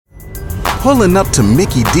Pulling up to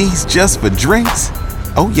Mickey D's just for drinks?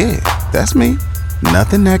 Oh yeah, that's me.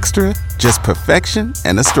 Nothing extra, just perfection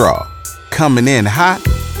and a straw. Coming in hot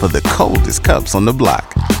for the coldest cups on the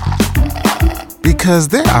block. Because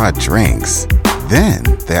there are drinks. Then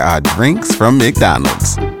there are drinks from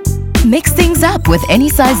McDonald's. Mix things up with any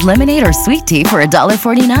size lemonade or sweet tea for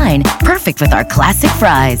 $1.49. Perfect with our classic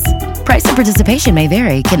fries. Price and participation may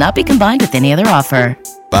vary. Cannot be combined with any other offer.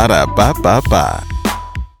 Ba-da-ba-ba-ba.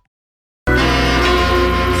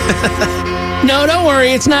 No, don't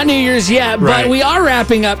worry. It's not New Year's yet, but we are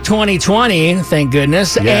wrapping up 2020, thank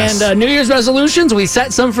goodness. Yes. And New Year's resolutions, we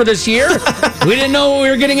set some for this year. We didn't know what we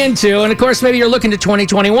were getting into. And, of course, maybe you're looking to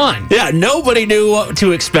 2021. Yeah, nobody knew what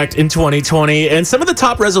to expect in 2020. And some of the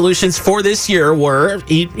top resolutions for this year were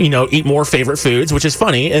eat more favorite foods, which is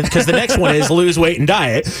funny because the next one is lose weight and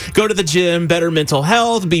diet. Go to the gym, better mental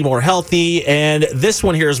health, be more healthy. And this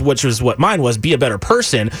one here is, which was what mine was, be a better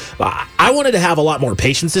person. I wanted to have a lot more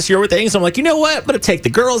patience this year with things. I'm like, you know what? I'm going to take the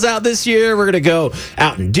girls out this year. We're going to go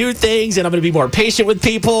out and do things, and I'm going to be more patient with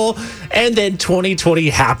people. And then 2020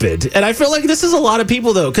 happened. And I feel like this is a lot of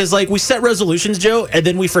people, though, because like we set resolutions, Joe, and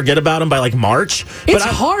then we forget about them by like March. It's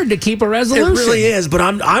hard to keep a resolution. It really is, but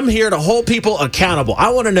I'm here to hold people accountable. I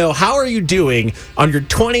want to know, how are you doing on your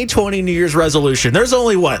 2020 New Year's resolution? There's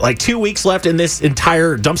only, like 2 weeks left in this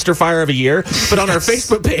entire dumpster fire of a year. But on our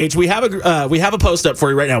Facebook page, we have a post up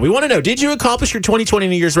for you right now. We want to know, did you accomplish your 2020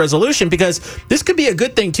 New Year's resolution? Because this could be a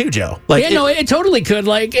good thing too, Joe. It totally could.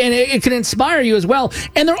 And it can inspire you as well.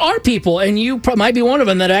 And there are people, and you might be one of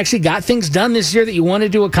them, that actually got things done this year that you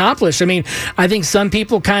wanted to accomplish. I mean, I think some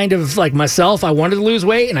people kind of, like myself, I wanted to lose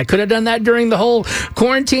weight, and I could have done that during the whole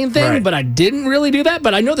quarantine thing, but I didn't really do that.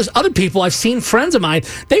 But I know there's other people, I've seen friends of mine,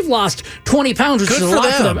 they've lost 20 pounds, which is a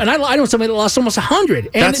lot for them. And I know somebody that lost almost 100.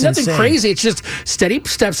 And That's nothing insane. crazy. It's just steady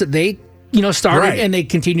steps that they started and they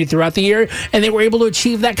continued throughout the year, and they were able to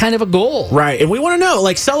achieve that kind of a goal. Right. And we want to know,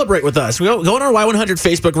 celebrate with us. Go on our Y100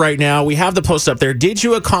 Facebook right now. We have the post up there. Did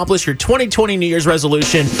you accomplish your 2020 New Year's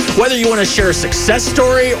resolution? Whether you want to share a success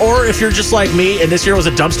story, or if you're just like me and this year was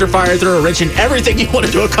a dumpster fire, throw a wrench in everything you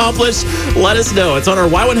wanted to accomplish, let us know. It's on our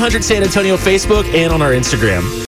Y100 San Antonio Facebook and on our Instagram.